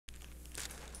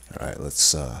Alright,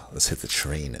 let's hit the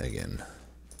train again.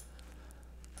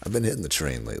 I've been hitting the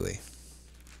train lately.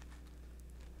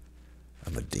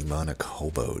 I'm a demonic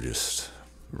hobo just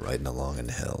riding along in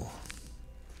hell.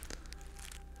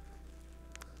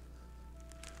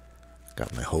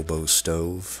 Got my hobo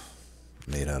stove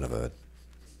made out of a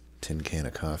tin can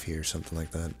of coffee or something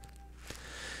like that.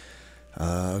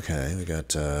 Okay, we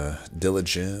got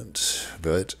Diligent,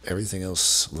 but everything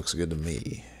else looks good to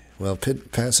me. Well,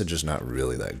 Passage is not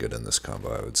really that good in this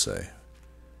combo, I would say.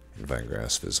 And Vine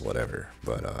Grasp is whatever,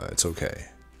 but it's okay.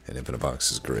 And Imp in a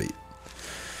Box is great.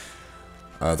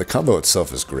 The combo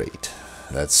itself is great.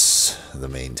 That's the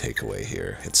main takeaway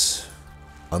here. It's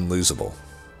unlosable.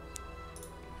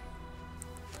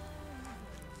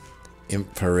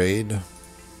 Imp Parade.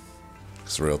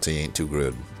 Because royalty ain't too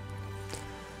good.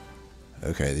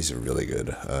 Okay, these are really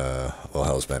good. Well,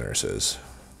 Hell's Banner says.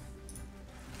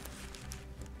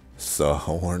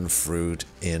 Thorn Fruit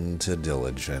into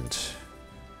Diligent.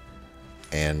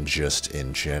 And just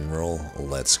in general,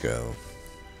 let's go.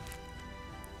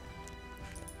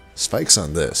 Spikes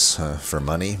on this, for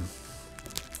money.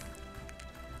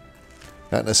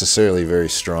 Not necessarily very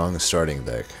strong starting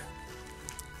deck,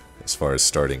 as far as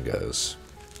starting goes.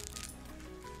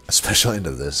 Especially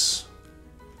into this.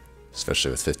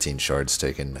 Especially with 15 shards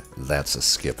taken, that's a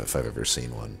skip if I've ever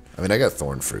seen one. I mean, I got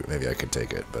Thorn Fruit, maybe I could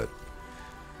take it, but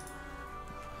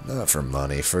not for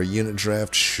money. For a unit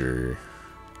draft, sure.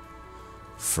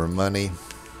 For money,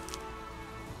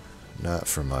 not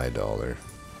for my dollar.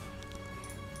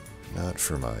 Not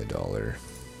for my dollar.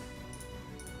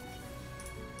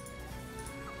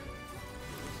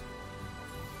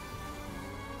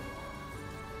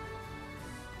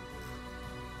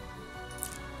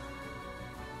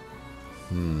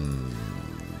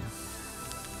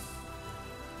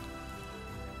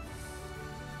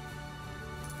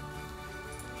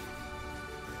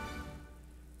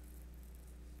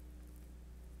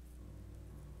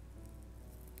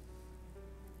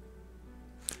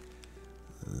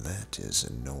 That is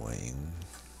annoying.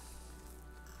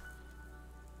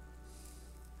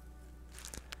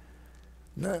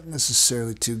 Not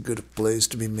necessarily too good a plays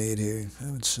to be made here,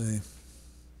 I would say.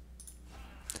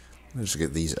 Let's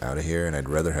get these out of here, and I'd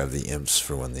rather have the imps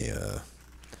for when the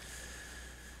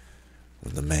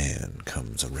man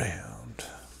comes around,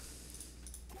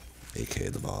 aka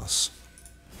the boss.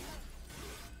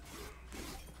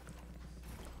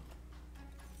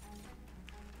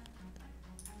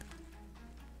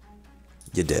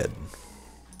 You're dead.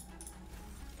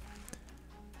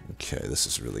 Okay, this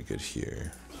is really good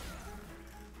here.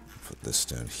 Put this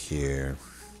down here.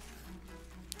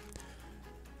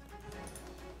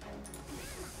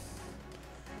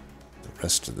 The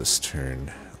rest of this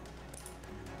turn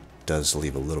does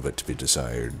leave a little bit to be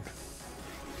desired.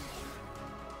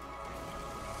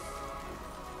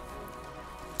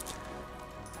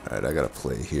 Alright, I got a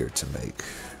play here to make.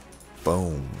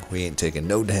 Boom. We ain't taking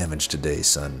no damage today,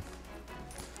 son.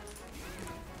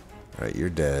 Alright, you're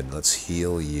dead. Let's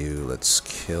heal you. Let's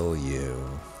kill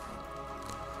you.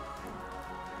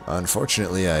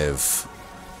 Unfortunately, I have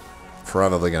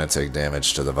probably going to take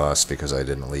damage to the boss because I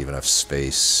didn't leave enough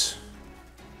space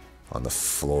on the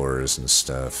floors and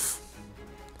stuff.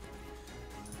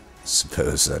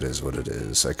 Suppose that is what it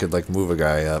is. I could, like, move a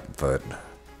guy up, but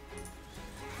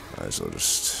might as well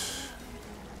just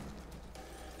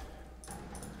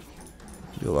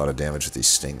do a lot of damage with these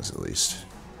stings, at least.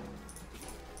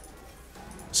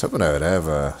 I was hoping I would have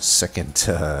a second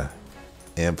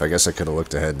imp. I guess I could have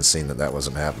looked ahead and seen that that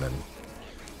wasn't happening.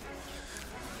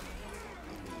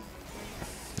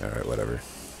 Alright, whatever.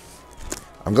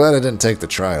 I'm glad I didn't take the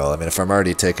trial. I mean, if I'm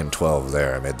already taking 12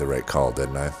 there, I made the right call,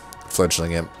 didn't I?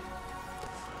 Fledgling imp.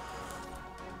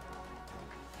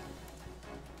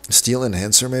 Steel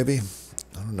Enhancer, maybe?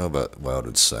 I don't know about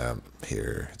Wildwood Sap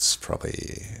here. It's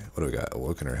probably... What do we got?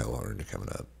 Awoken or Hellhorn coming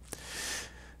up?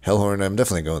 Hellhorn, I'm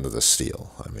definitely going to the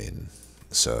Steel. I mean,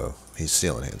 so he's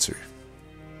Steel Enhancer.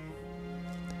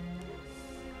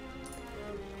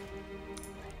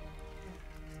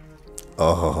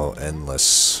 Oh,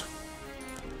 Endless.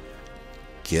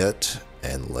 Get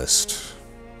Endless.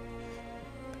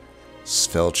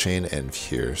 Spell Chain and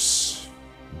Fierce.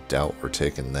 Doubt we're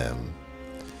taking them.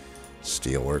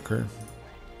 Steelworker.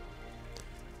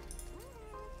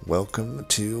 Welcome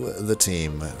to the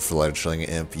team, Fledgling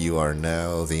Imp. You are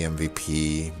now the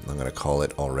MVP. I'm going to call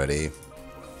it already.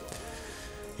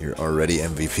 You're already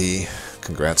MVP.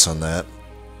 Congrats on that.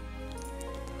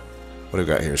 What I've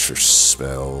got here is for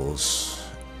spells.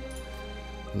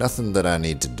 Nothing that I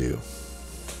need to do.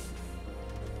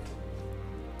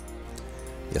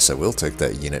 Yes, I will take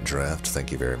that unit draft.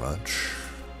 Thank you very much.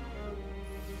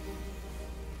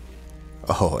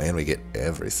 Oh, and we get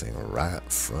everything right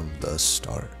from the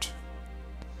start.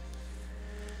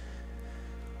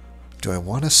 Do I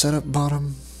want to set up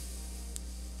bottom?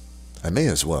 I may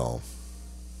as well.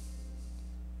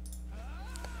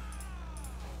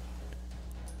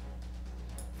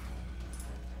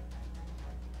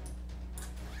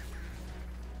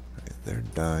 Right, they're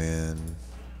dying.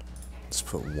 Let's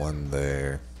put one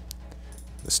there.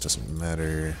 This doesn't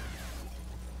matter.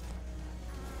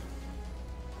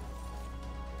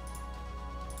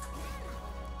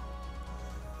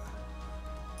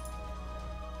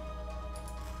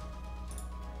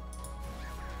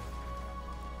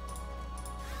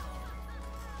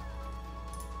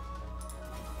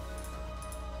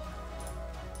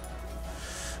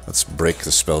 Let's break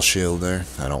the spell shield there.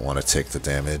 I don't want to take the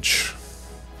damage.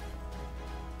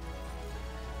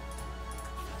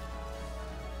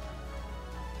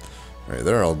 Alright,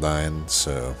 they're all dying,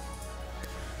 so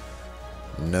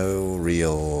no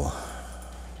real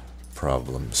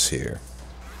problems here.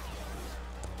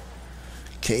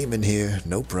 Came in here,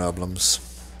 no problems.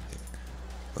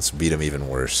 Let's beat him even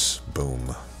worse.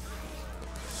 Boom.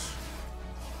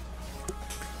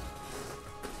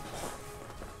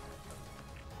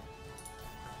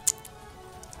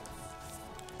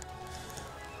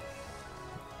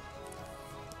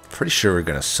 Pretty sure we're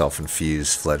going to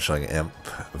self-infuse Fledgling Imp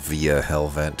via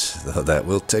Hellvent, though that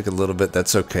will take a little bit.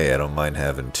 That's okay, I don't mind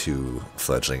having 2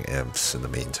 Fledgling Imps in the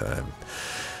meantime.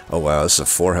 Oh wow, this is a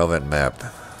 4 Hellvent map.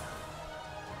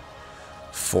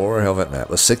 4 Hellvent map.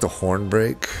 Let's take the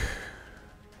Hornbreak.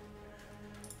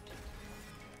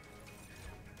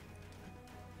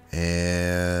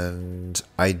 And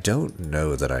I don't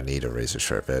know that I need a Razor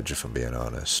Sharp Edge, if I'm being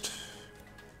honest.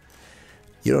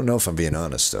 You don't know if I'm being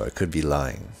honest, though. I could be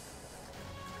lying.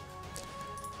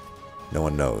 No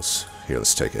one knows. Here,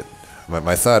 let's take it.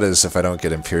 My thought is, if I don't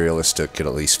get Imperialist, it could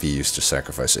at least be used to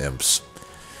sacrifice imps.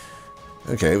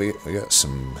 Okay, we got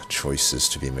some choices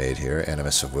to be made here.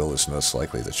 Animus of Will is most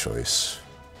likely the choice.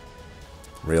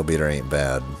 Rail Beater ain't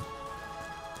bad.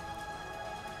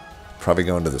 Probably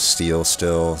going to the Steel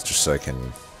still, just so I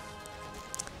can...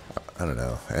 I don't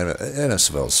know. Animus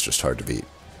of Will is just hard to beat.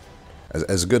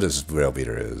 As good as Rail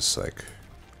Beater is, like...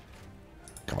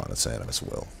 Come on, it's Animus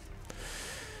Will.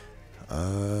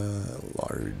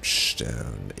 Large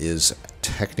Stone is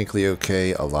technically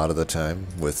okay a lot of the time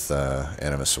with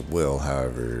Animus of Will,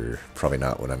 however, probably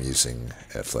not when I'm using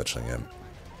at Fledgling Imp.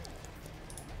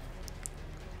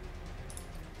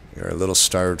 We are a little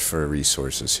starved for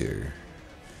resources here.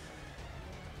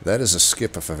 That is a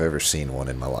skip if I've ever seen one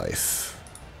in my life.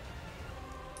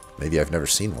 Maybe I've never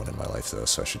seen one in my life, though,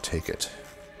 so I should take it.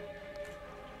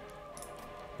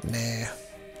 Nah.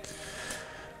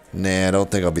 Nah, I don't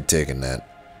think I'll be taking that.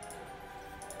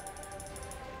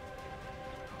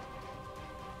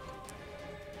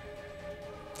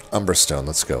 Umbra Stone,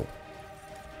 let's go.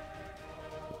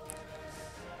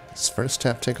 Is Furnace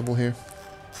Tap takeable here?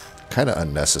 Kind of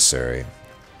unnecessary.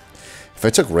 If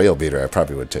I took Rail Beater, I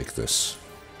probably would take this,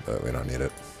 but we don't need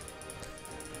it.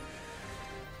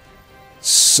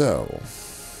 So,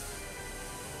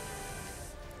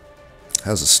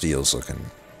 how's the Steels looking?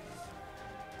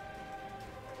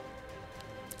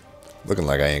 Looking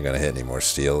like I ain't gonna hit any more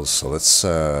Steels, so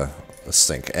let's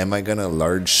think. Am I gonna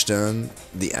Large Stone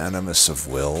the Animus of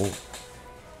Will?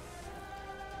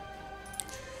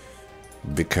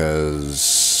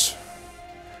 Because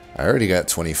I already got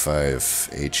 25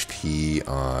 HP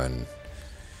on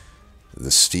the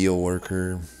Steel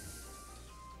Worker.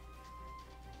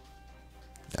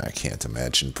 I can't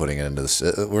imagine putting it into this.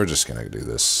 We're just gonna do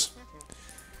this.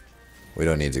 We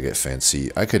don't need to get fancy.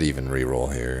 I could even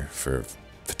reroll here for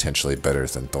potentially better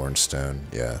than Thornstone.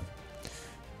 Yeah.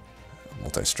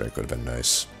 Multi-strike would have been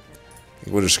nice.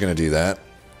 We're just going to do that.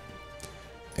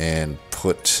 And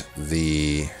put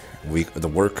the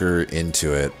worker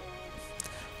into it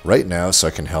right now so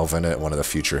I can Hellvent it, one of the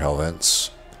future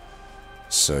Hellvents.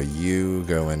 So you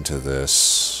go into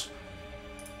this.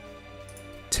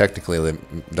 Technically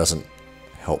it doesn't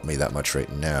help me that much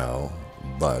right now,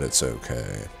 but it's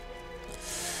okay.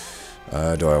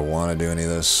 Do I want to do any of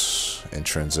this?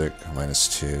 Intrinsic,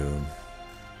 -2.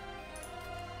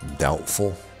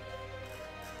 Doubtful.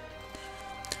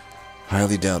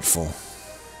 Highly doubtful.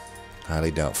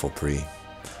 Highly doubtful, Pre.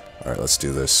 Alright, let's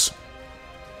do this.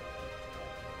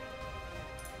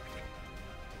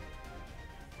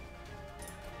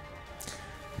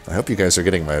 I hope you guys are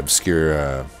getting my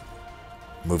obscure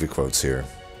movie quotes here.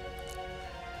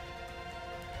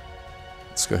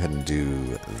 Let's go ahead and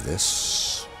do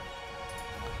this.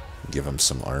 Give him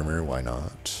some armor, why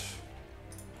not?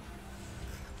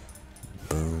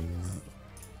 Boom.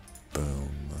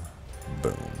 Boom. Boom.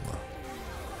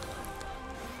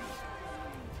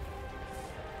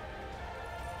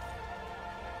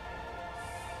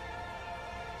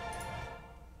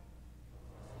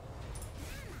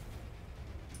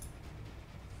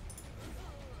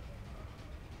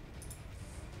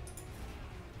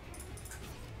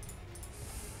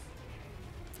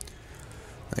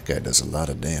 That guy does a lot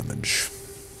of damage.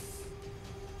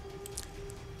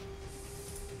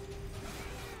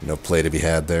 No play to be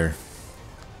had there.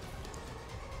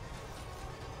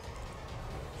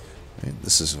 Right,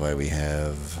 this is why we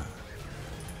have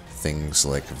things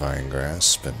like Vine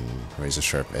Grasp and Razor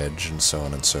Sharp Edge and so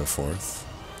on and so forth.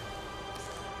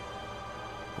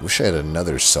 Wish I had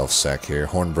another self-sack here.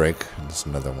 Hornbreak, there's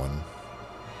another one.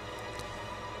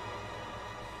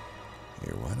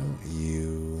 Here, why don't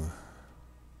you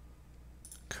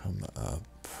come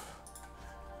up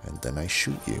and then I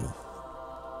shoot you.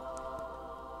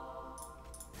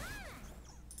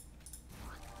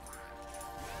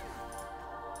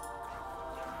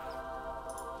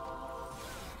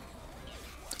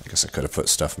 I guess I could have put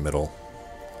stuff middle.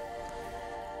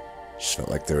 Just felt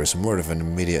like there was more of an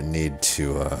immediate need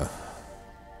to,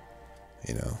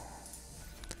 you know,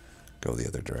 go the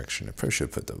other direction. I probably should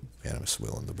have put the Animus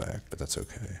Will in the back, but that's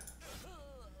okay.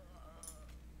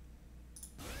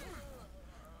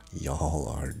 Y'all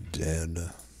are dead.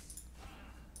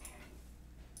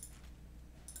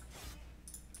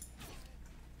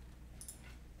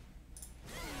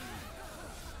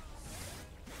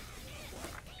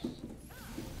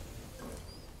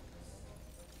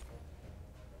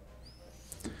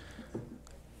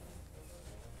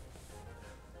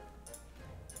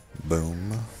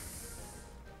 Boom.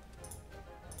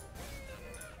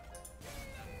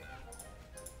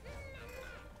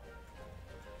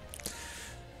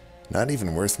 Not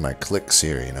even worth my clicks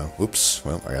here, you know. Oops,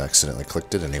 well, I accidentally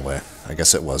clicked it anyway. I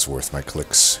guess it was worth my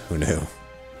clicks. Who knew?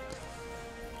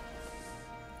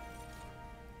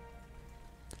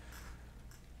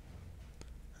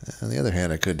 On the other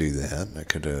hand, I could do that. I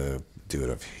could do it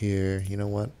up here. You know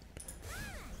what?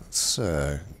 Let's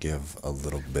give a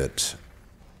little bit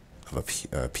of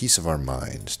a piece of our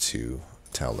mind to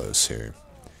Talos here.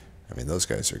 I mean, those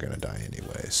guys are going to die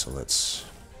anyway, so let's,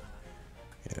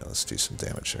 you know, let's do some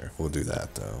damage there. We'll do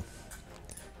that, though.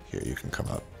 Here, you can come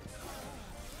up.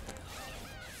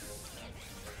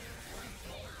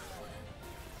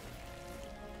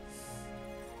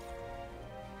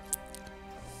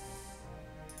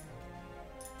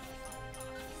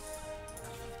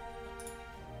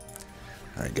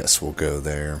 I guess we'll go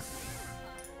there.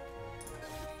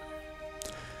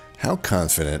 How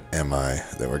confident am I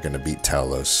that we're going to beat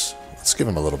Talos? Let's give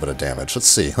him a little bit of damage. Let's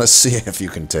see. Let's see if you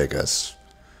can take us.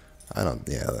 I don't,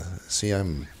 yeah, see,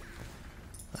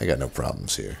 I got no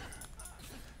problems here.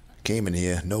 Came in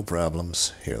here, no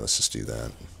problems. Here, let's just do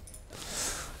that.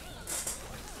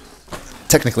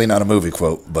 Technically not a movie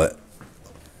quote, but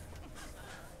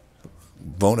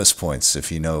bonus points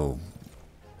if you know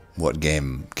what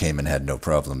game came and had no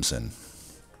problems in.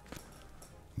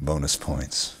 Bonus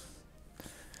points.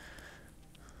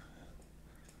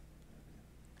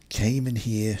 Came in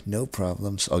here, no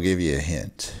problems. I'll give you a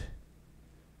hint.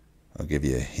 I'll give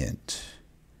you a hint.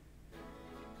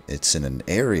 It's in an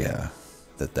area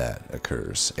that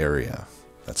occurs. Area.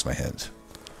 That's my hint.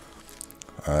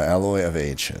 Alloy of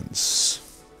Ancients.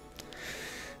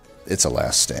 It's a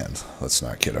last stand. Let's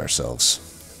not kid ourselves.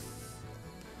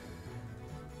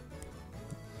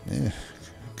 Yeah,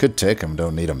 could take them.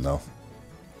 Don't need them, though.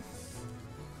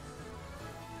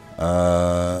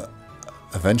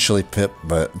 Eventually Pip,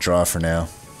 but draw for now.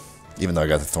 Even though I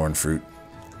got the Thorn Fruit.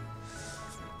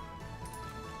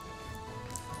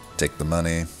 Take the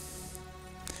money.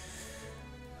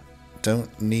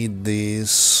 Don't need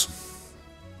these.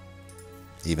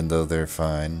 Even though they're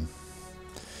fine.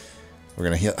 We're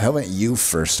gonna heal. How about you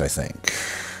first, I think?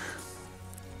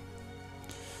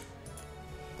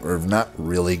 We're not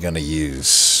really gonna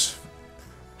use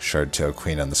Shardtail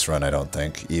Queen on this run, I don't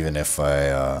think. Even if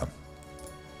I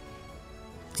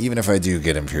do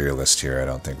get Imperialist here, I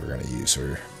don't think we're gonna use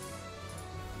her.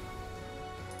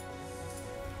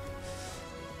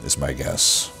 Is my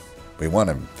guess. We want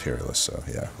Imperialist, so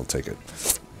yeah, we'll take it.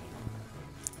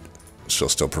 She'll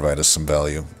still provide us some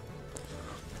value.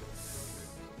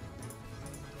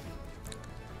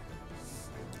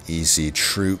 Easy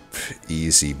troop,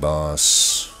 easy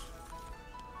boss.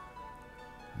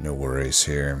 No worries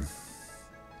here.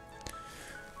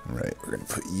 Alright, we're going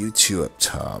to put you two up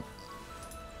top.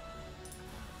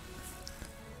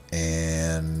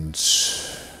 And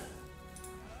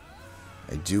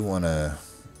I do want to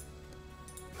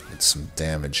get some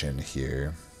damage in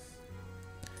here.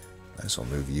 Might as well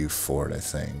move you forward, I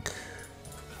think.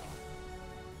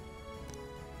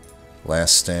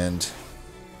 Last stand.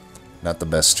 Not the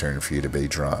best turn for you to be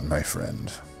drawn, my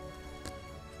friend.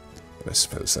 But I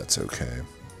suppose that's okay.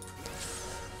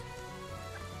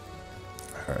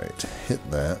 Alright,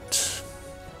 hit that.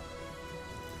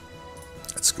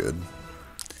 That's good.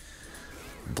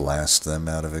 blast them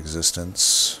out of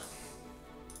existence.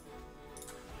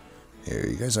 Here,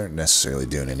 you guys aren't necessarily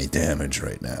doing any damage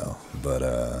right now, but,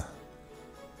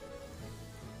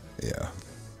 yeah.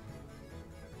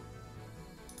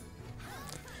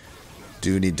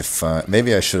 Do need to find...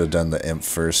 Maybe I should have done the imp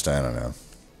first, I don't know.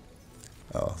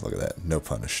 Oh, look at that. No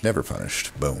punish. Never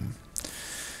punished. Boom.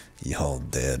 Y'all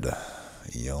dead.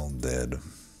 Y'all dead.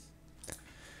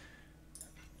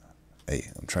 Hey,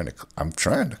 I'm trying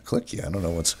to click you. I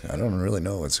don't really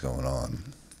know what's going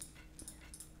on.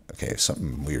 Okay,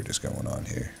 something weird is going on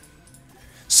here.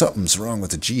 Something's wrong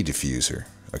with the G diffuser.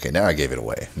 Okay, now I gave it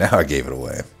away. Now I gave it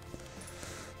away.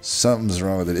 Something's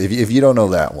wrong with it. If you don't know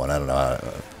that one, I don't know.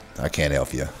 I can't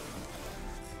help you.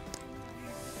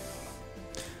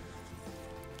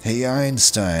 Hey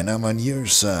Einstein, I'm on your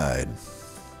side.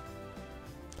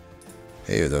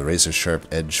 Hey, the razor sharp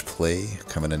edge play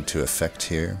coming into effect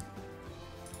here.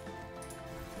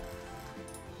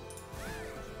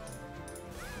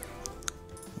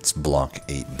 Let's block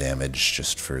 8 damage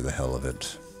just for the hell of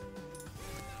it.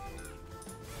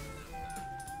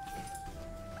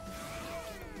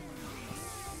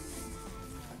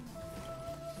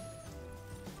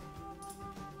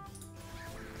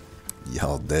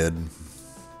 Y'all dead.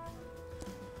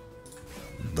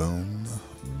 Boom,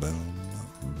 boom,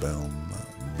 boom,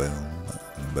 boom,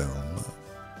 boom.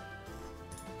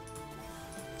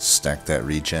 Stack that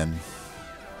regen.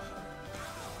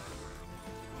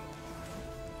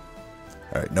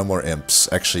 Alright, no more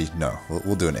imps. Actually, no.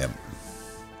 We'll do an imp.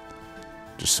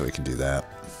 Just so we can do that.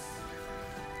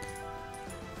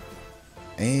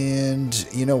 And,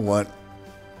 you know what?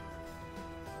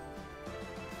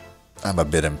 I'm a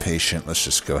bit impatient. Let's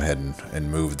just go ahead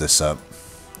and move this up.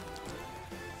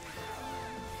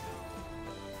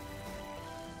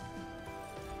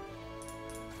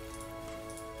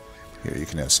 Here, you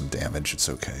can have some damage. It's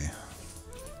okay.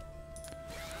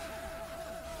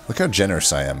 Look how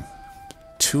generous I am.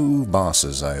 2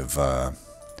 bosses I've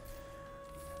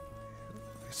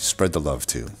spread the love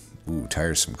to. Ooh,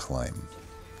 tiresome climb.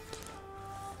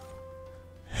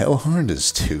 Hellhorn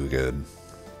is too good.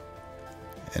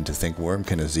 And to think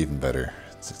Wormkin is even better.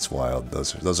 It's wild.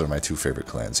 Those are my 2 favorite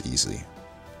clans, easily.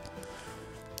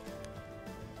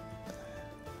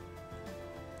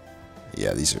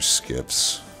 Yeah, these are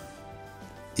skips.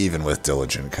 Even with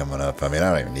Diligent coming up. I mean,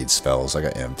 I don't even need spells. I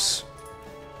got imps.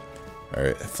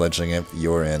 Alright, Fledgling Imp,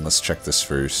 you're in. Let's check this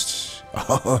first.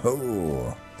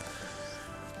 Oh!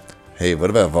 Hey, what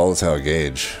about Volatile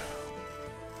Gauge?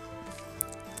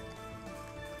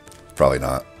 Probably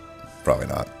not. Probably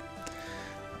not.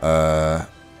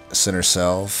 Sinner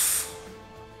Self.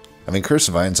 I mean, Curse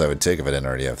of Vines I would take if I didn't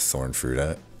already have Thorn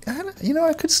Fruit. You know,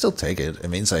 I could still take it. It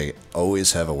means I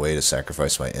always have a way to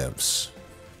sacrifice my imps.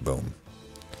 Boom.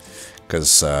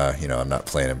 Because, you know, I'm not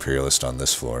playing Imperialist on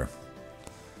this floor.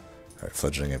 Alright,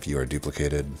 Fledgling Imp, you are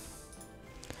duplicated.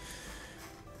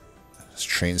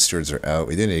 Train Stewards are out.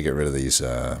 We do need to get rid of these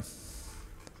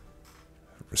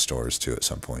Restores too at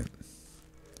some point.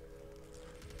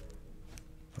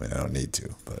 I mean, I don't need to,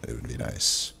 but it would be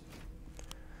nice.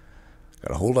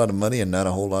 Got a whole lot of money and not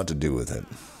a whole lot to do with it.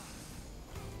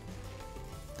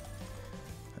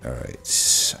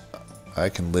 Alright. I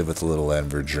can live with a little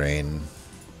Enver Drain.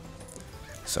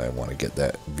 So I want to get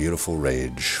that beautiful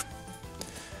rage.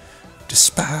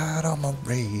 Despite all my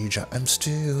rage, I'm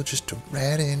still just a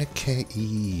rat in a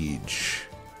cage.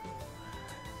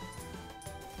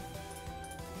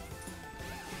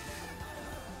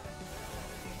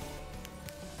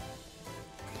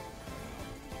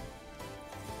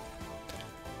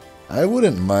 I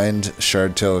wouldn't mind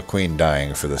Shardtail Queen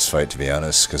dying for this fight, to be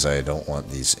honest, because I don't want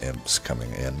these imps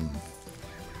coming in.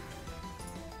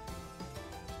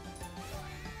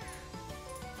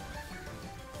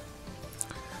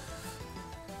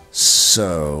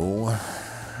 So,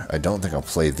 I don't think I'll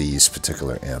play these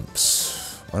particular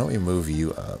imps. Why don't we move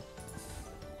you up?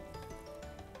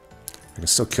 I can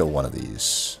still kill one of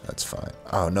these. That's fine.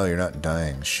 Oh, no, you're not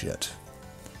dying. Shit.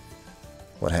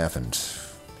 What happened?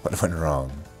 What went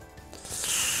wrong?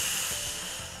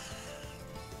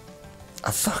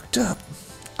 I fucked up.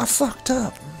 I fucked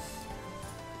up.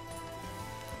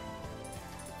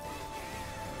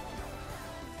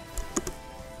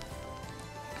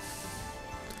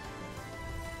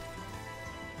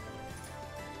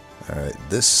 Alright,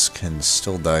 this can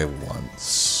still die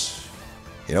once.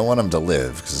 You don't want him to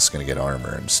live, because it's going to get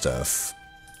armor and stuff.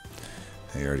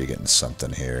 You're already getting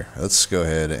something here. Let's go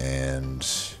ahead and...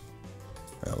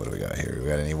 Well, what do we got here? We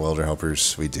got any welder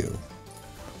helpers? We do.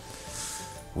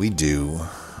 We do.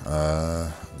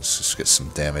 Let's just get some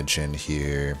damage in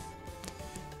here.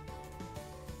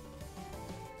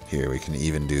 Here, we can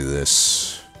even do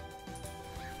this.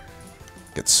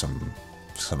 Get some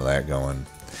of that going.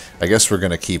 I guess we're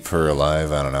gonna keep her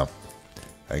alive. I don't know.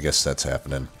 I guess that's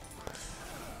happening.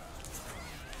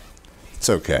 It's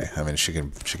okay. I mean, she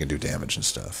can do damage and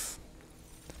stuff.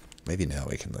 Maybe now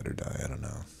we can let her die. I don't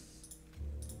know.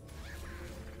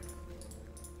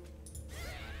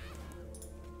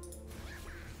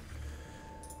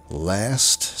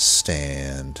 Last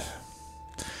stand.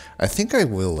 I think I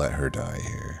will let her die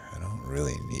here. I don't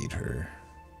really need her.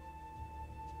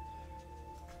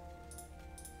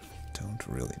 Don't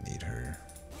really need her.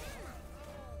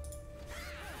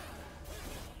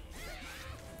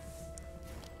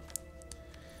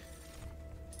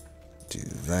 Do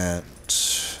that,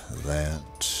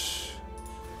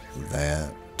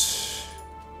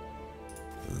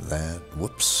 that.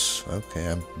 Whoops. Okay,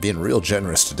 I'm being real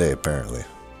generous today, apparently.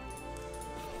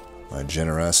 My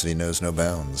generosity knows no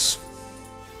bounds.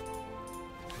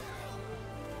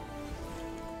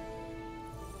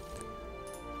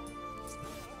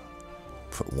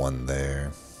 Put one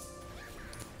there.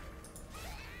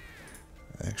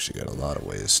 I actually got a lot of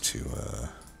ways to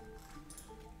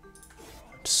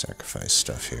sacrifice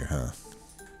stuff here, huh?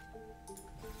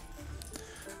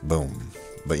 Boom.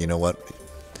 But you know what?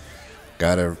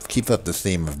 Gotta keep up the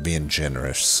theme of being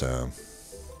generous, so...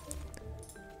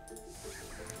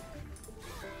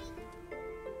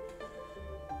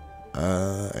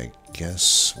 I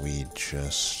guess we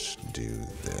just do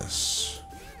this.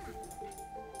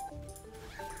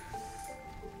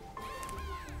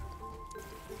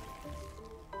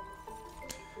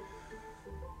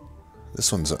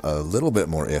 This one's a little bit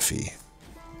more iffy,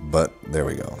 but there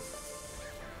we go.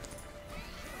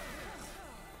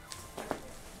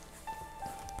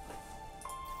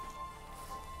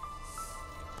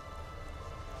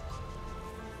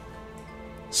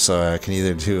 So I can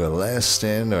either do a last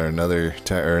stand or another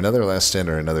last stand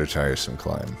or another tiresome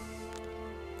climb.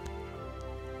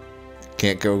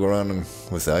 Can't go around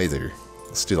with either.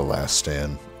 Let's do the last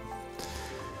stand.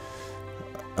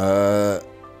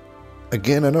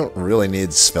 Again, I don't really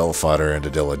need spell fodder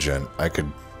into Diligent. I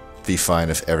could be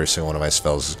fine if every single one of my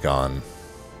spells is gone.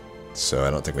 So I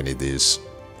don't think we need these.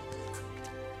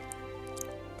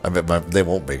 I bet they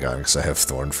won't be gone because I have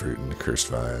Thorn Fruit and Cursed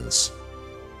Vines.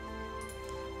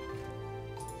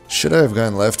 Should I have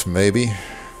gone left? Maybe.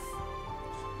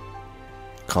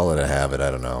 Call it a habit, I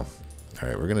don't know.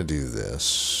 Alright, we're gonna do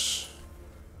this.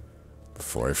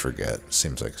 Before I forget.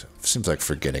 Seems like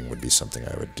forgetting would be something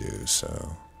I would do,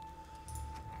 so...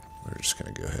 We're just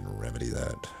gonna go ahead and remedy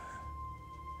that.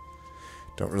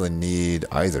 Don't really need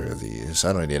either of these.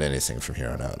 I don't need anything from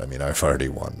here on out. I mean, I've already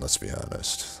won, let's be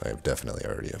honest. I have definitely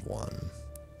already have won.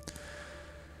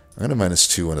 I'm going to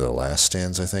 -2 one of the last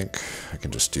stands, I think. I can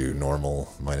just do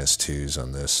normal -2s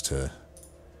on this to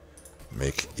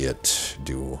make it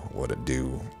do what it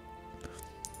do.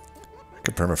 I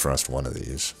could permafrost one of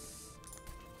these.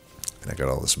 And I got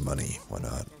all this money. Why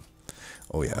not?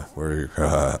 Oh yeah, we're...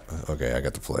 okay, I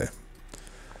got the play.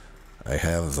 I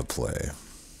have the play.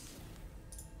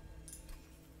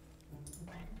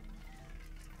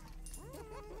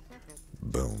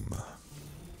 Boom.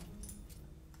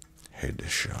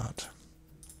 Headshot.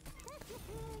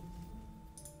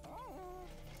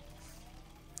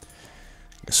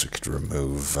 Guess we could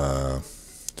remove a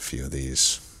few of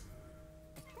these.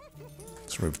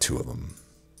 Let's remove 2 of them.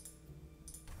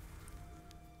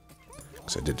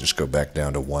 Because I did just go back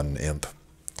down to 1 imp.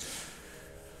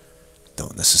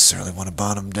 Don't necessarily want to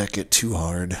bottom deck it too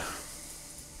hard.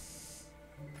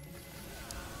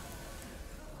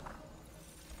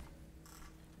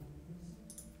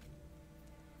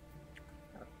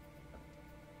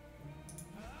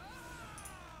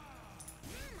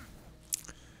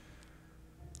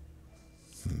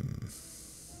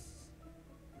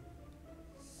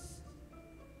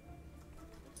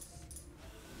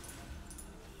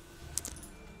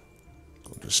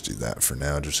 Just do that for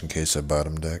now, just in case I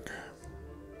bottom deck.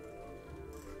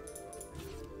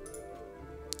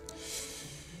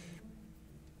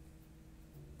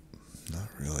 Not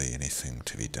really anything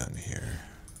to be done here.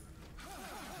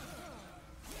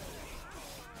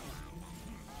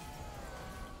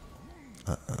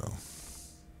 Uh-oh.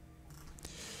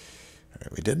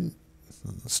 Alright, we didn't...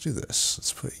 Let's do this.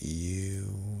 Let's put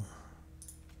you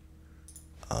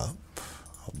up.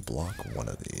 I'll block one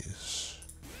of these.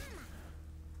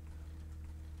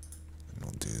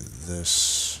 We'll do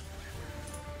this.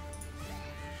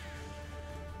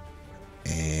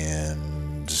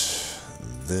 And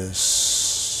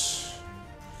this.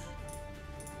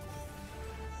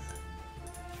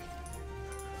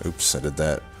 Oops, I did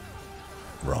that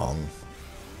wrong.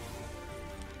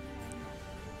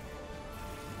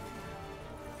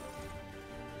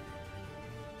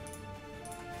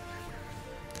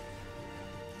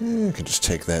 I can just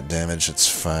take that damage, it's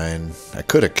fine. I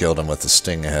could have killed him with the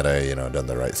sting had I, done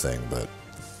the right thing, but...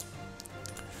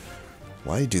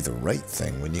 Why do the right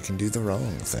thing when you can do the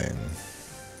wrong thing?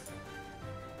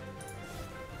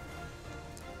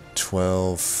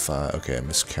 12, 5... Okay, I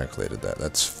miscalculated that.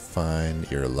 That's fine.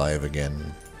 You're alive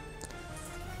again.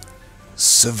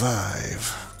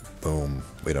 Survive! Boom.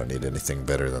 We don't need anything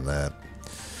better than that.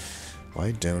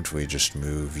 Why don't we just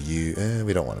move you...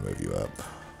 we don't want to move you up.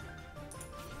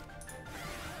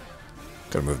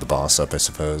 Gotta move the boss up, I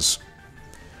suppose.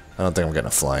 I don't think I'm getting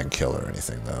a flying kill or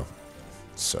anything, though.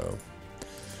 So,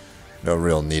 no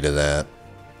real need of that.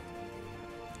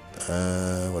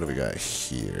 What do we got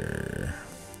here?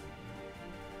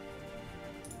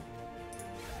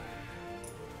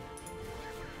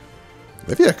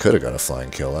 Maybe I could have got a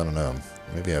flying kill, I don't know.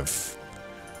 Maybe I've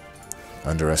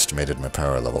underestimated my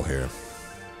power level here.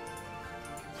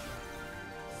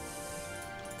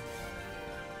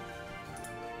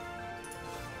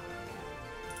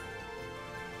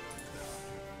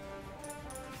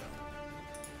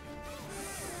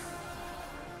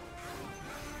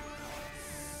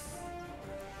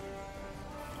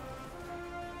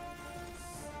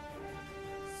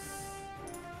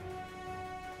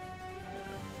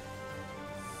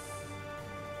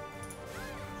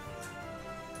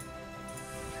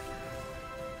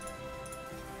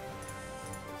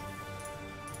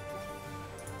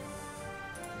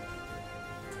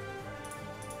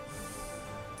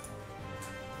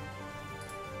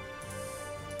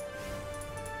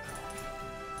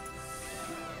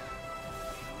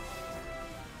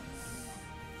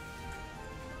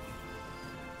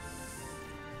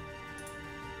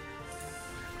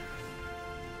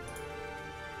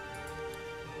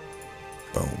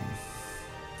 Boom.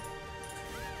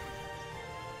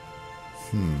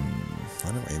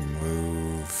 Why don't we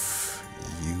move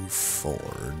you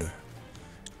forward?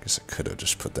 Guess I could have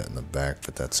just put that in the back,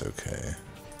 but that's okay.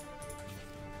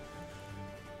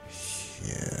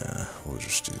 Yeah, we'll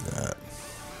just do that.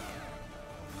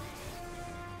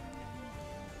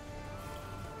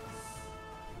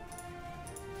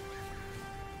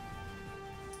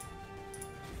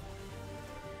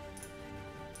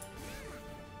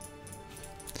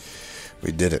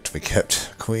 We did it. We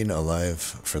kept Queen alive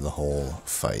for the whole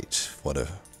fight. What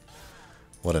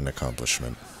an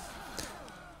accomplishment.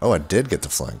 Oh, I did get the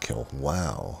flying kill.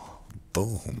 Wow.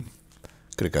 Boom.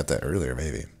 Could have got that earlier,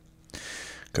 maybe.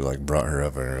 Could have, brought her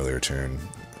up in an earlier turn.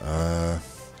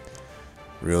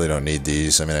 Really don't need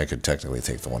these. I mean, I could technically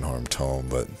take the one-harm tome,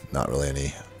 but not really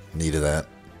any need of that.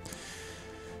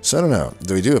 So I don't know.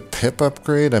 Do we do a pip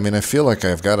upgrade? I mean, I feel like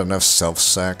I've got enough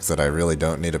self-sack that I really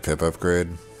don't need a pip upgrade.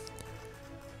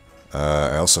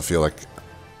 I also feel like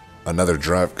another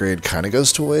drop grade kind of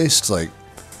goes to waste. I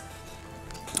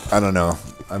don't know.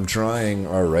 I'm drawing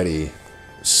already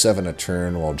 7 a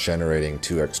turn while generating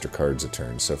 2 extra cards a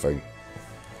turn. So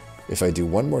if I do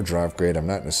one more drop grade, I'm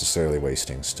not necessarily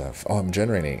wasting stuff. Oh, I'm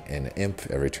generating an imp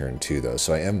every turn too, though.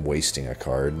 So I am wasting a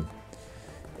card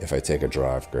if I take a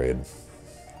drop grade.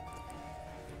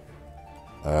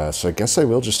 So I guess I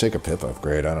will just take a pip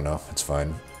upgrade. I don't know. It's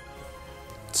fine.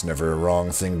 It's never a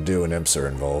wrong thing to do when imps are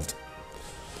involved.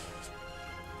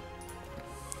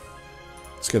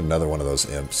 Let's get another one of those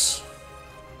imps.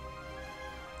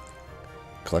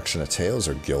 Collection of Tails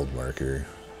or Guild Marker?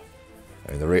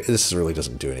 I mean, this really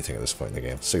doesn't do anything at this point in the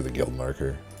game. Let's take the Guild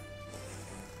Marker.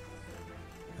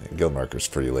 And Guild Marker's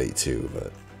pretty late too,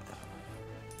 but...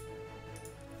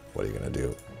 what are you gonna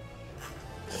do?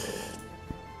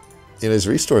 His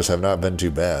restores have not been too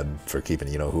bad for keeping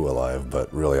you-know-who alive,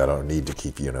 but really I don't need to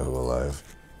keep you-know-who alive.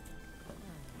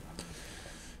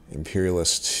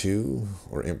 Imperialist 2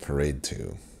 or Imp Parade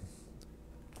 2?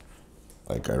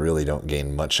 I really don't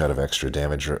gain much out of extra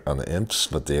damage on the imps,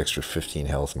 but the extra 15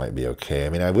 health might be okay. I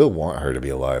mean, I will want her to be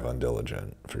alive on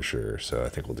Diligent, for sure, so I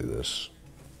think we'll do this.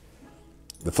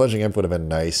 The Fledgling Imp would have been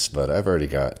nice, but I'm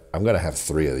going to have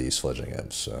 3 of these Fledgling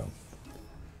Imps, so...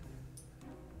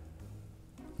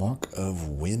 Mock of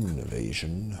Wind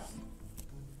Evasion.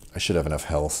 I should have enough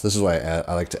health. This is why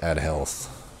I like to add health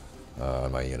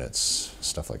on my units.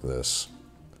 Stuff like this.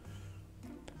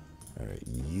 Alright,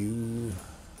 you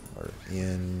are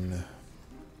in...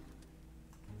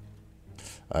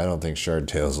 I don't think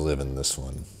Shardtails live in this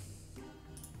one.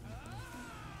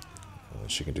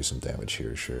 She can do some damage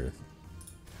here, sure.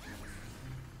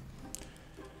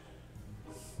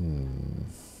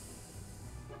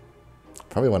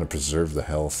 Probably want to preserve the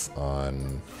health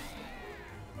on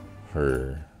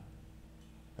her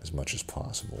as much as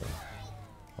possible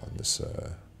on this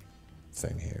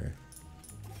thing here.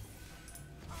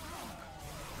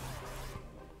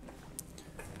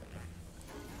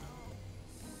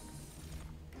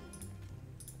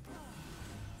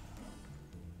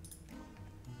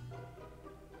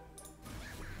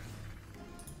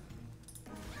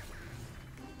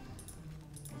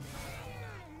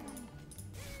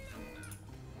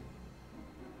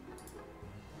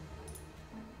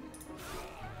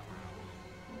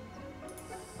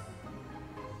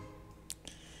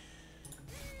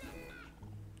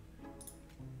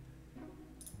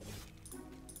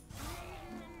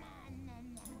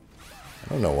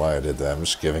 I don't know why I did that. I'm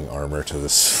just giving armor to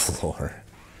this floor.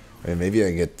 I mean, maybe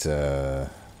I get... Alright,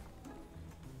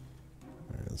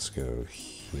 let's go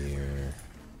here.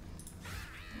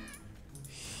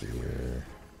 Here.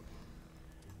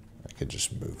 I could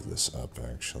just move this up,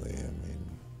 actually. I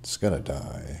mean, it's gonna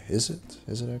die. Is it?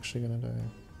 Is it actually gonna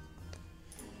die?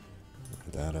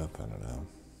 Move that up? I don't know.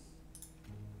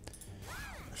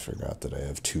 I forgot that I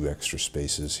have 2 extra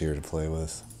spaces here to play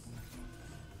with.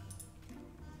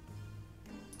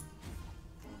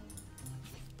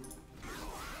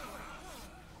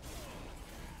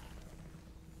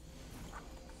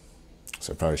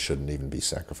 So I probably shouldn't even be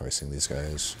sacrificing these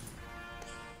guys.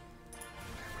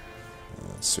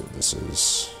 Let's see what this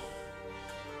is.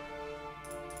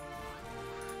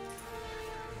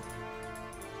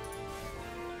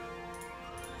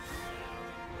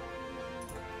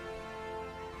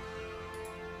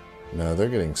 No, they're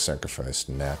getting sacrificed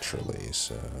naturally,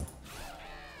 so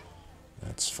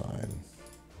that's fine.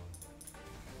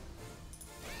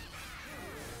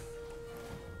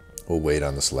 We'll wait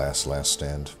on this last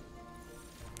stand.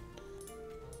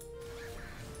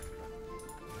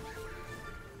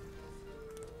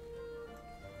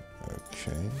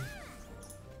 Okay.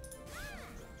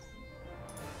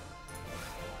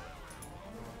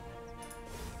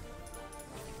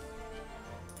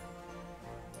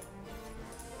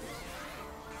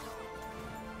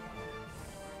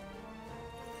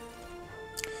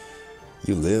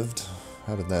 You lived?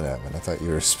 How did that happen? I thought you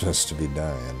were supposed to be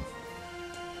dying.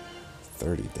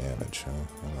 30 damage, huh?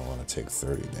 I don't want to take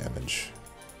 30 damage.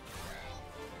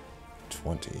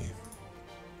 20.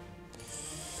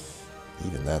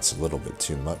 Even that's a little bit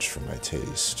too much for my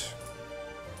taste.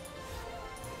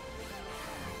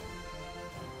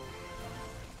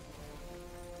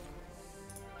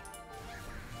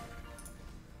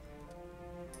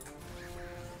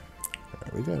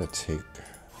 Alright, we gotta take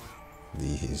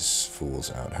these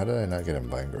fools out. How did I not get him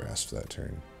vine grasp that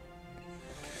turn?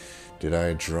 Did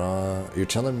I draw... You're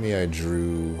telling me I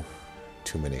drew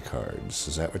too many cards.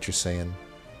 Is that what you're saying?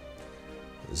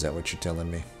 Is that what you're telling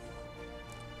me?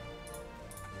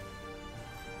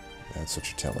 That's what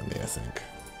you're telling me, I think.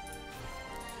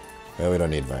 Well, we don't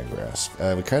need vine grasp.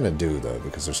 We kind of do, though,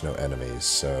 because there's no enemies,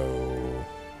 so...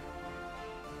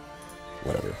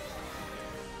 Whatever.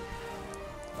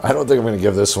 I don't think I'm going to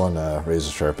give this one a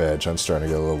razor sharp edge. I'm starting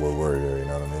to get a little bit worried here, you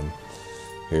know what I mean?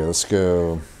 Here, let's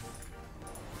go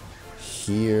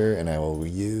here, and I will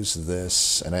use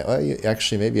this. And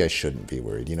actually, maybe I shouldn't be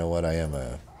worried. You know what?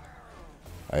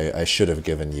 I should have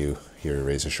given you here a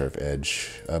razor sharp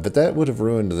edge. But that would have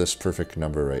ruined this perfect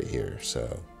number right here.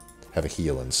 So, have a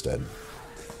heal instead.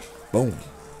 Boom.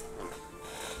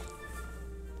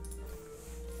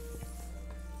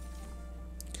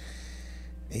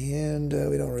 And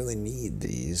we don't really need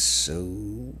these,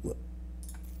 so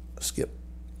skip.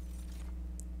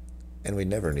 And we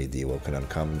never need the Awoken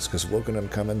Uncommons, because Awoken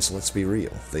Uncommons, let's be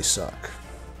real, they suck.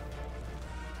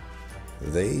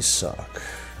 They suck.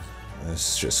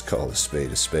 Let's just call a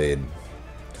spade a spade.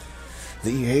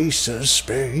 The Ace of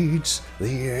Spades!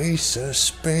 The Ace of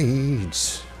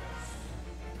Spades!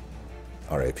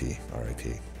 R.I.P.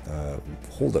 R.I.P.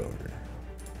 Holdover.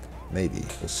 Maybe.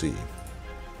 We'll see.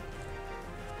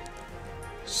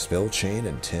 Spell Chain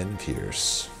and 10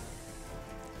 Pierce.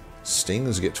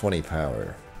 Stings get 20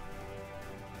 power.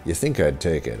 You think I'd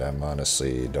take it. I'm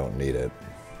honestly don't need it.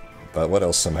 But what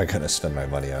else am I going to spend my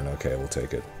money on? Okay, we'll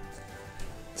take it.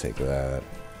 Take that.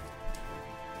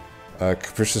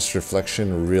 Capricious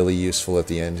Reflection, really useful at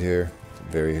the end here.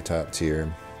 Very top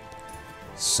tier.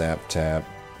 Sap Tap.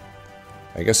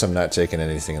 I guess I'm not taking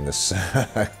anything in this.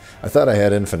 I thought I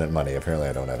had infinite money. Apparently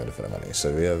I don't have infinite money.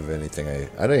 So do we have anything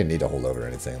I don't even need to hold over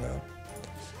anything, though.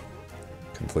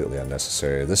 Completely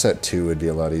unnecessary. This at 2 would be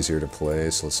a lot easier to play,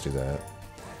 so let's do that.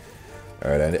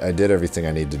 Alright, I did everything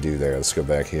I need to do there. Let's go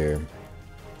back here.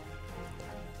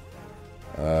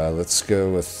 Let's go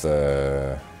with,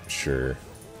 sure.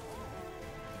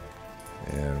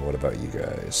 And what about you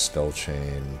guys? Spell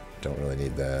Chain, don't really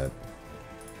need that.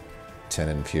 10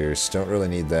 and Pierce, don't really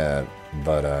need that,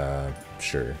 but,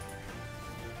 sure.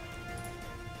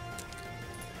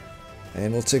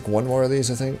 And we'll take one more of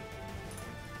these, I think.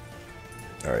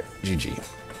 Alright, GG.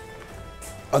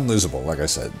 Unlosable, like I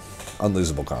said.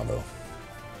 Unlosable combo.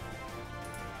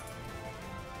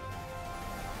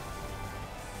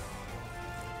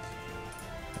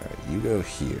 Alright, you go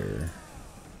here.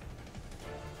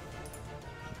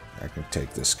 I can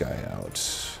take this guy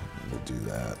out. We'll do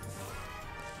that.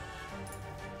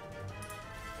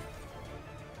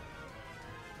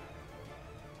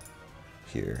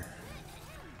 Here.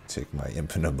 Take my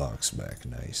Infinite Box back.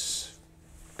 Nice.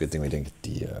 Good thing we didn't get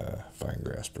the Vine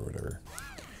Grasp or whatever.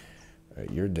 Alright,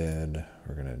 you're dead.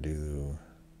 We're gonna do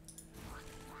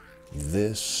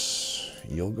this.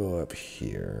 You'll go up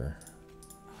here.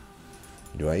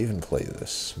 Do I even play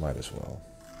this? Might as well.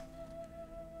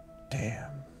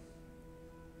 Damn.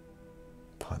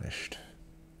 Punished.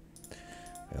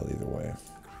 Well, either way.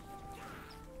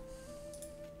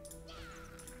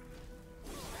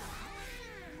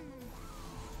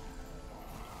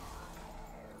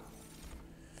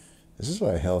 This is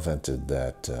why I hell vented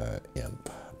that imp,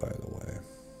 by the way.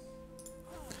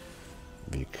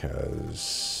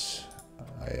 Because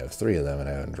I have 3 of them and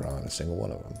I haven't drawn a single one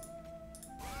of them.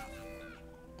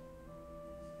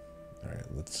 Alright,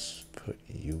 let's put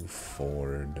you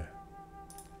forward.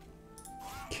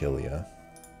 Kill ya.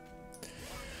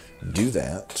 Do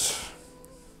that.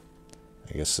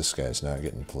 I guess this guy's not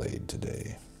getting played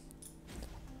today.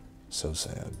 So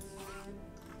sad.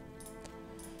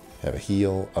 Have a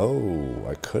heal. Oh,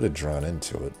 I could have drawn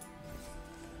into it.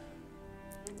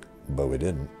 But we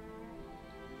didn't.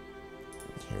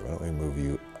 Here, why don't we move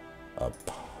you up?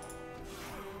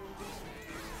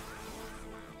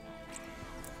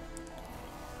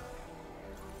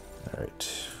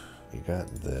 Alright. We got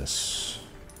this.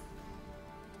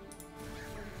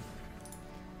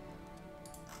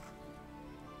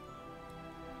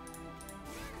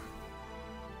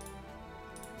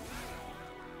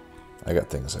 I got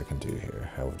things I can do here.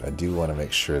 I do want to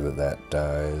make sure that that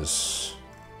dies.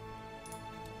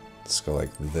 Let's go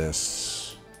like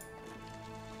this.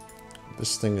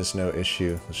 This thing is no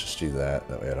issue. Let's just do that.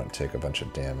 That way I don't take a bunch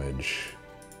of damage.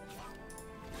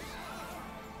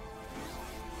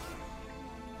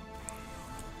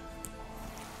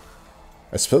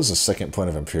 I suppose the second point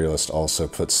of Imperialist also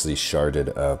puts the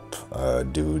sharded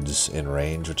up dudes in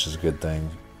range, which is a good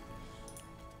thing.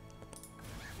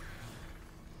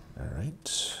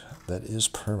 Alright, that is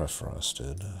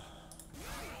permafrosted.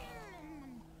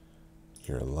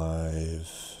 You're alive.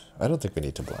 I don't think we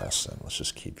need to blast them. Let's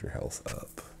just keep your health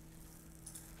up.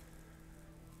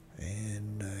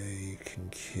 And I can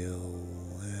kill...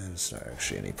 There's not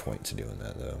actually any point to doing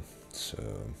that though. So,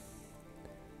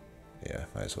 yeah,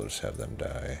 might as well just have them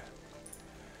die.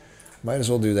 Might as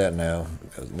well do that now.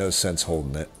 No sense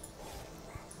holding it.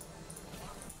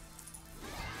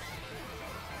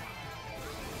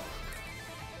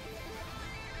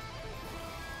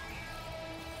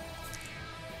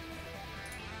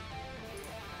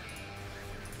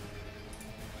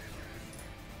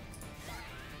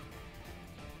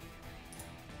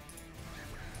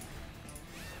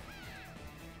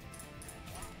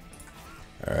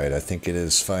 Alright, I think it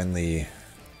is finally...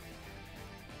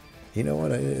 You know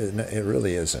what? It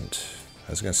really isn't.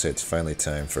 I was going to say it's finally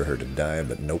time for her to die,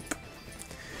 but nope.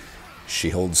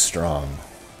 She holds strong.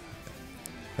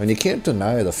 I mean, you can't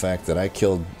deny the fact that I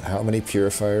killed how many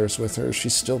purifiers with her?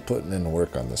 She's still putting in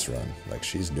work on this run. Like,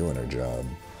 she's doing her job.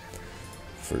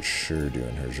 For sure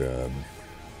doing her job.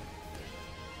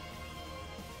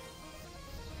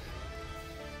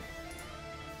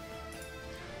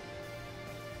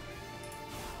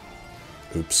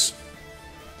 Oops.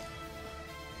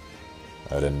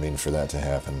 I didn't mean for that to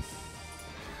happen.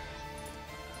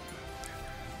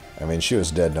 I mean, she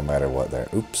was dead no matter what there.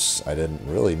 Oops. I didn't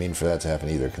really mean for that to happen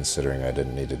either, considering I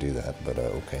didn't need to do that, but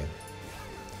okay.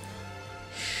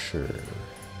 Sure.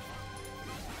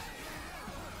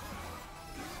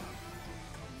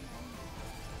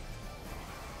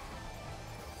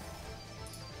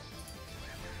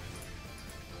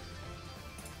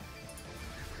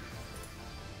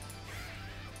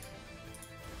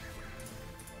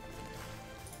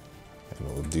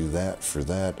 We'll do that for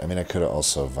that. I mean, I could have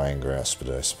also Vine Grasped it,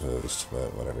 I suppose,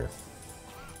 but whatever.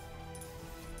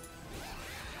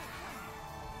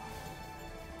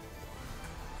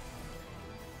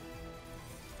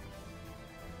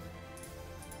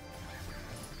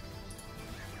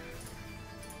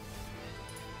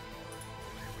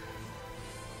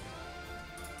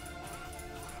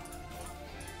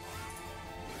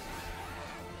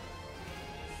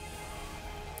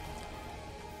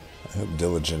 I hope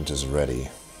Diligent is ready.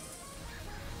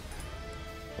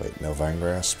 Wait, no Vine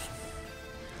Grasp?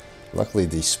 Luckily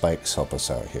these spikes help us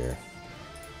out here.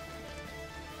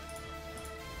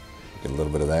 Get a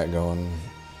little bit of that going.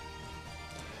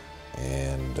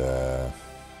 And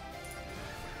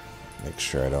make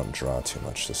sure I don't draw too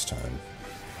much this time.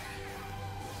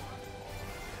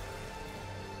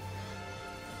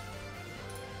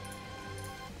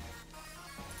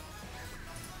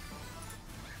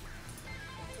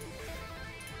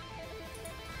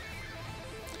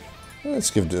 Let's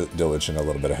give Diligent a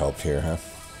little bit of help here, huh?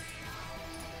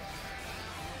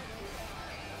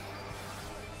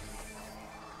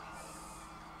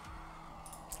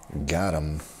 Got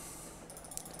him.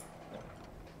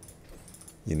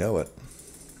 You know it.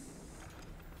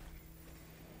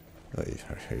 Oh,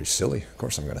 are you silly? Of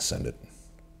course I'm going to send it.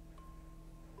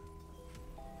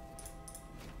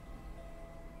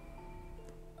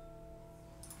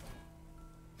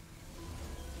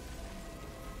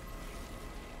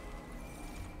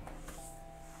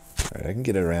 Alright, I can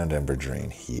get around Ember Drain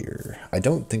here. I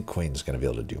don't think Queen's going to be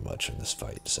able to do much in this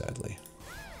fight, sadly.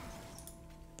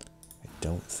 I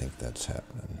don't think that's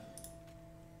happening.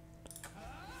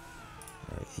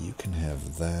 Alright, you can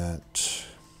have that.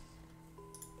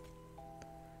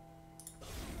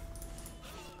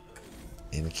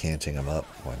 Incanting him up.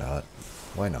 Why not?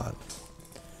 Why not?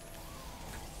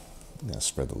 I'm going to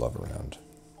spread the love around.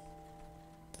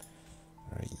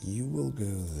 Alright, you will go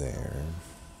there.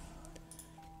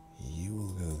 You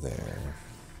will go there.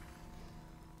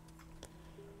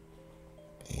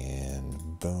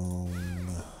 And boom.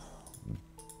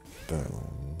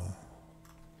 Boom.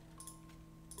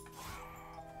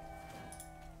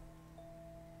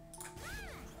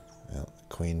 Well,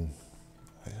 Queen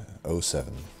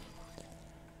 07.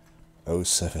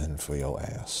 07 for your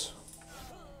ass.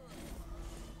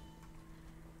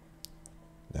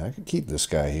 Now I could keep this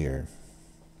guy here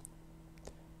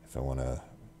if I want to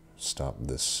stop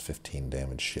this 15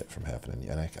 damage shit from happening.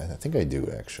 And I think I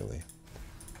do, actually.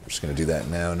 I'm just going to do that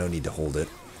now. No need to hold it.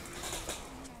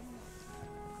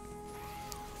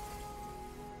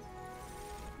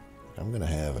 I'm going to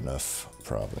have enough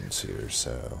problems here,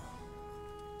 so...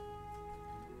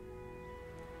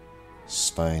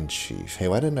 Spine Chief. Hey,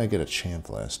 why didn't I get a champ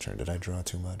last turn? Did I draw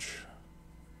too much?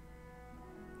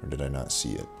 Or did I not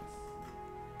see it?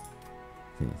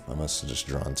 I must have just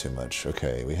drawn too much.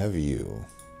 Okay, we have you.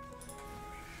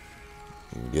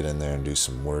 You can get in there and do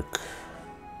some work.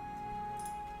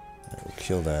 Alright, we'll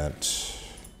kill that.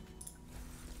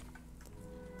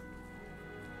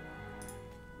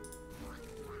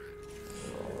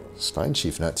 Spine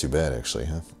Chief, not too bad, actually,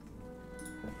 huh?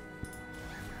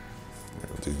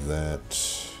 Do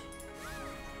that.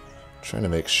 Trying to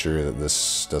make sure that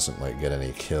this doesn't like get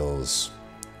any kills.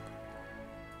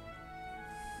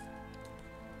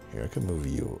 Here, I could move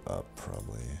you up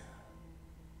probably.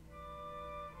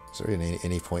 Is there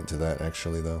any point to that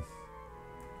actually though?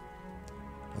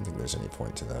 I don't think there's any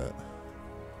point to that.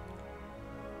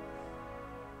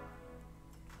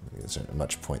 Is there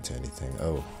much point to anything?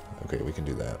 Oh, okay, we can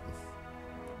do that.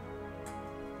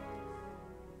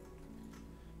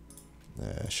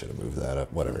 I should have moved that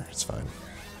up. Whatever, it's fine.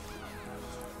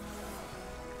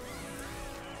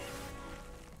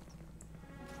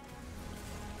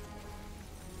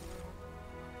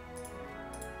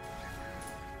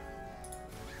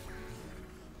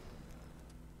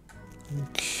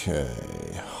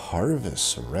 Okay,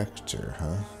 Harvest Rector,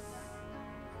 huh?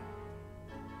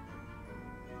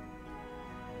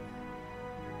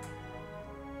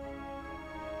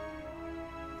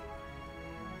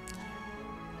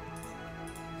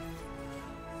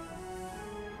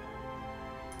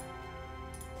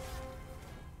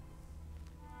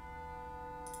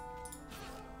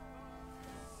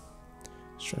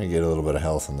 Trying to get a little bit of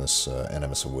health in this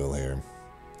Animus of Will here.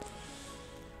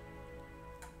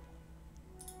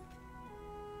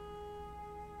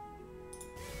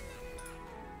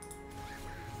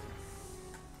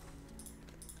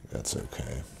 That's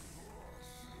okay.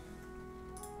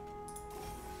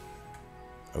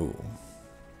 Oh.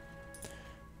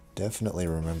 Definitely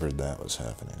remembered that was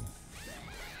happening.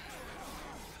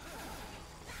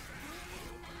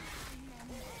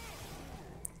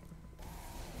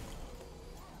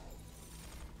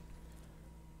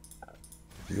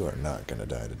 You are not going to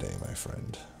die today, my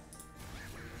friend.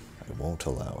 I won't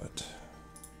allow it.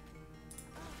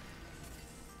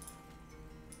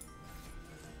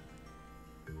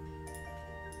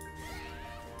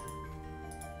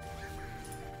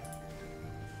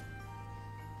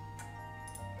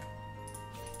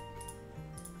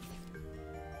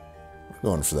 We're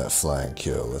going for that flying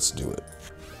kill. Let's do it.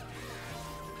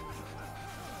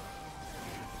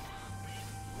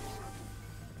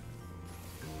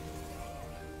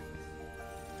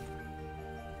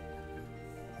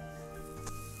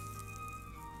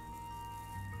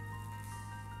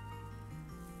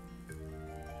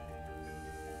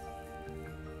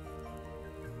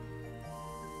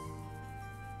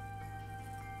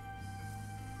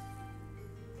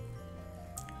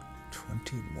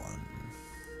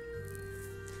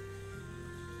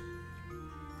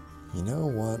 You know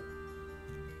what?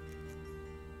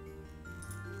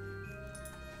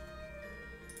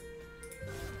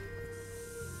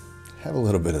 Have a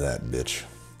little bit of that, bitch.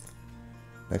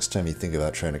 Next time you think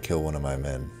about trying to kill one of my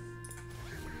men,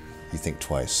 You think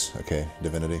twice, okay,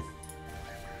 Divinity?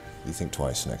 You think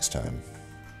twice next time.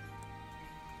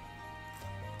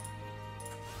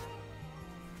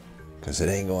 Because it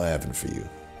ain't gonna happen for you.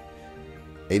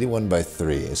 81 by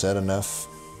 3, is that enough?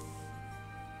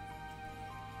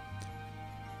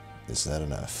 Is that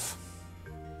enough?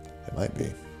 It might be.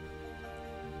 It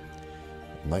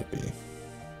might be.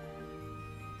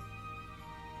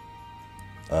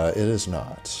 It is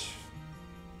not.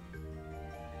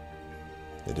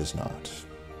 It is not.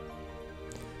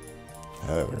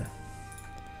 However,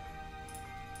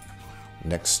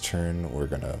 next turn we're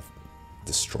gonna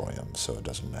destroy them, so it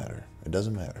doesn't matter. It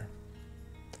doesn't matter.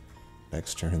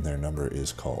 Next turn their number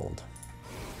is called.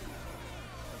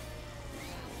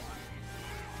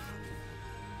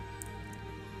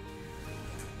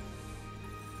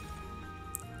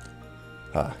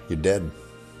 Ah, you're dead.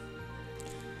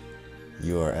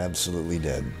 You are absolutely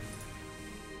dead.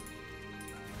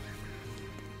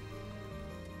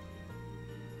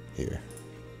 Here.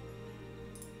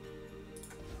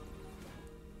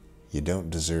 You don't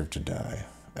deserve to die.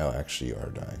 Oh, actually you are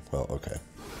dying. Well, okay.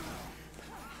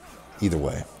 Either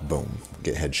way, boom.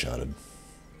 Get headshotted.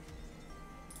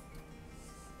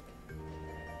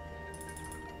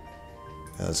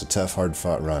 That was a tough,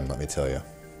 hard-fought run, let me tell you.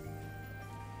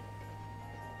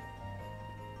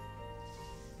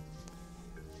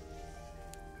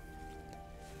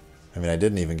 I mean, I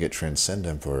didn't even get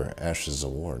Transcendent or Ashes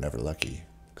of War. Never lucky,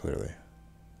 clearly.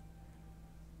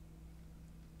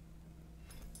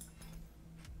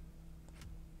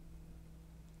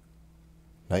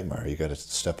 Nightmare, you gotta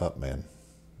step up, man.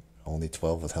 Only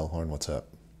 12 with Hellhorn, what's up?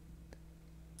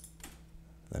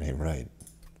 That ain't right.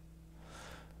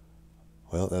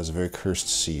 Well, that was a very cursed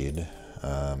seed.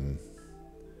 I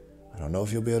don't know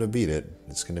if you'll be able to beat it.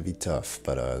 It's gonna be tough,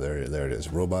 but there it is.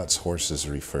 Robots, horses,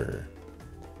 refer.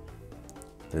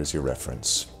 There's your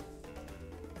reference.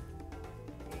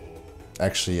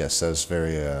 Actually, yes, that was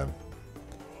very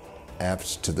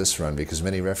apt to this run because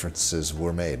many references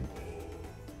were made.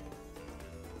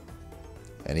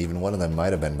 And even one of them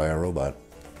might have been by a robot.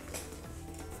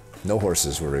 No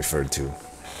horses were referred to.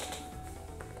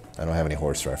 I don't have any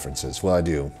horse references. Well, I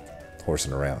do.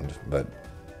 Horsing around, but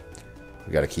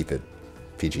we gotta keep it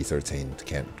PG-13.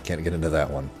 Can't get into that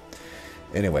one.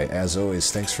 Anyway, as always,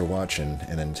 thanks for watching,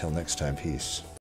 and until next time, peace.